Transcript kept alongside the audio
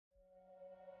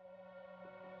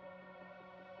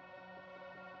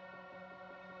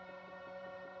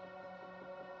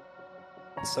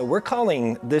So we're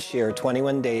calling this year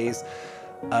 21 Days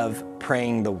of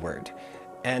Praying the Word.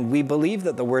 And we believe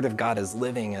that the Word of God is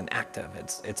living and active.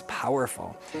 It's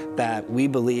powerful. That we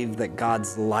believe that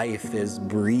God's life is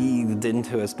breathed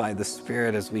into us by the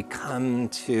Spirit as we come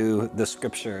to the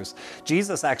Scriptures.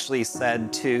 Jesus actually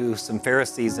said to some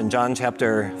Pharisees in John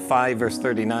chapter 5, verse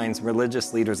 39, some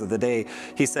religious leaders of the day,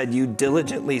 he said, "You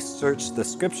diligently search the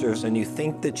Scriptures and you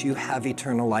think that you have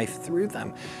eternal life through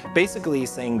them." Basically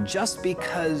he's saying, just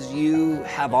because you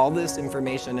have all this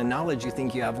information and knowledge, you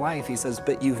think you have life. He says,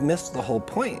 but you've missed the whole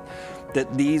point,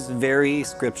 that these very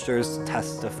Scriptures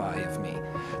testify of me.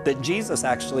 That Jesus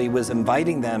actually was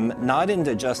inviting them not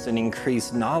into just an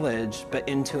increased knowledge, but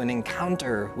into an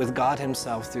encounter with God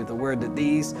himself through the Word, that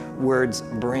these words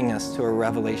bring us to a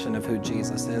revelation of who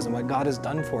Jesus is and what God has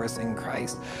done for us in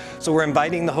Christ. So we're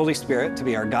inviting the Holy Spirit to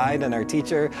be our guide and our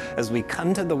teacher as we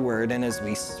come to the Word and as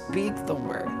we speak the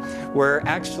Word. We're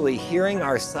actually hearing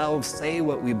ourselves say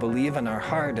what we believe in our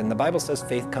heart, and the Bible says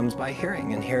faith comes by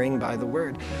hearing, and hearing by the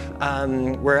Word.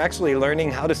 We're actually learning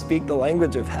how to speak the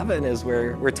language of heaven as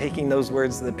we're taking those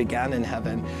words that began in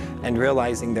heaven and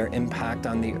realizing their impact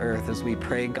on the earth as we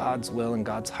pray God's will and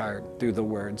God's heart through the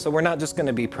Word. So we're not just going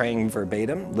to be praying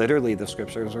verbatim, literally the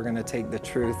Scriptures. We're going to take the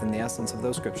truth and the essence of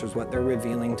those Scriptures, what they're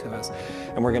revealing to us,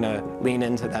 and we're going to lean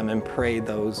into them and pray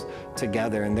those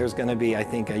together. And there's going to be, I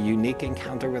think, a unique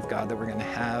encounter with God that we're going to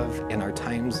have in our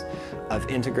times of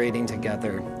integrating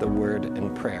together the Word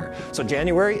and prayer. So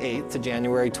January 8th to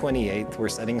January 28th, we're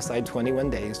setting aside 21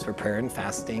 days for prayer and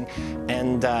fasting,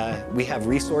 and we have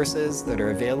resources that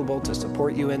are available to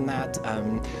support you in that,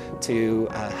 to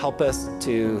help us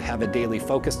to have a daily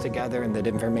focus together, and that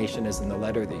information is in the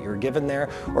letter that you're given there,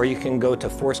 or you can go to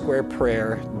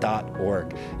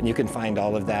foursquareprayer.org and you can find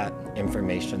all of that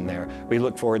information there. We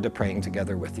look forward to praying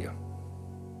together with you.